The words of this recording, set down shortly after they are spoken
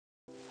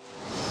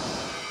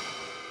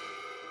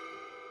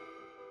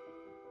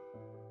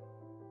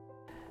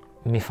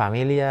Mi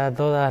familia,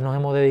 todas nos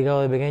hemos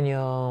dedicado de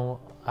pequeños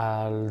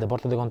al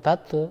deporte de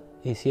contacto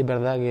y sí es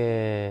verdad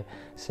que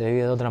se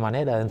vive de otra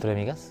manera dentro de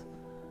mi casa.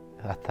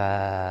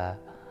 Hasta,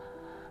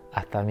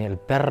 hasta el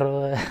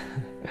perro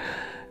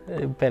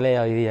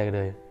pelea hoy día,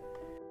 creo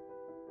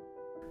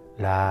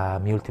yo.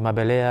 Mi última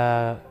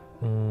pelea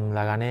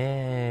la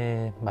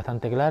gané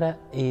bastante clara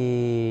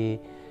y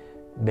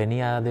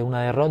venía de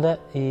una derrota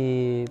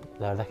y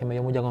la verdad es que me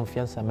dio mucha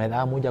confianza, me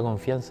da mucha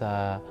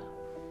confianza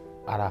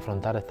al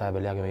afrontar esta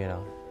pelea que me viene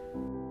ahora.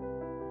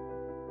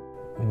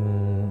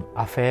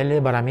 AFL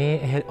para mí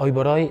es hoy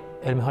por hoy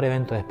el mejor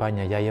evento de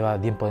España, ya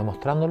lleva tiempo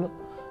demostrándolo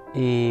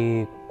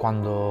y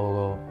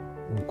cuando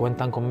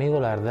cuentan conmigo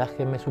la verdad es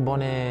que me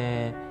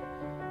supone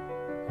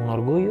un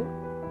orgullo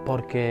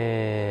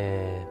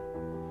porque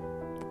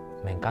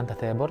me encanta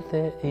este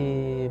deporte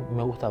y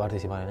me gusta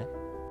participar en él.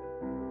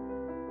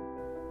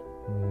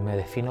 Me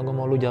defino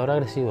como luchador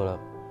agresivo,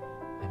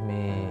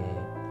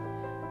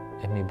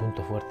 es mi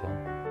punto fuerte.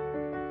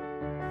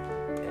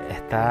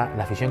 La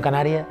afición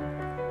canaria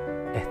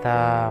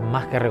está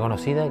más que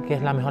reconocida que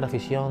es la mejor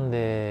afición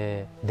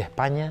de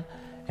España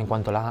en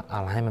cuanto a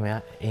las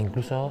MMA, e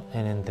incluso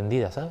en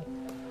entendidas, ¿sabes?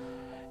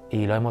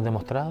 Y lo hemos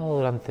demostrado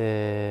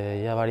durante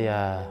ya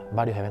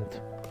varios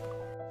eventos.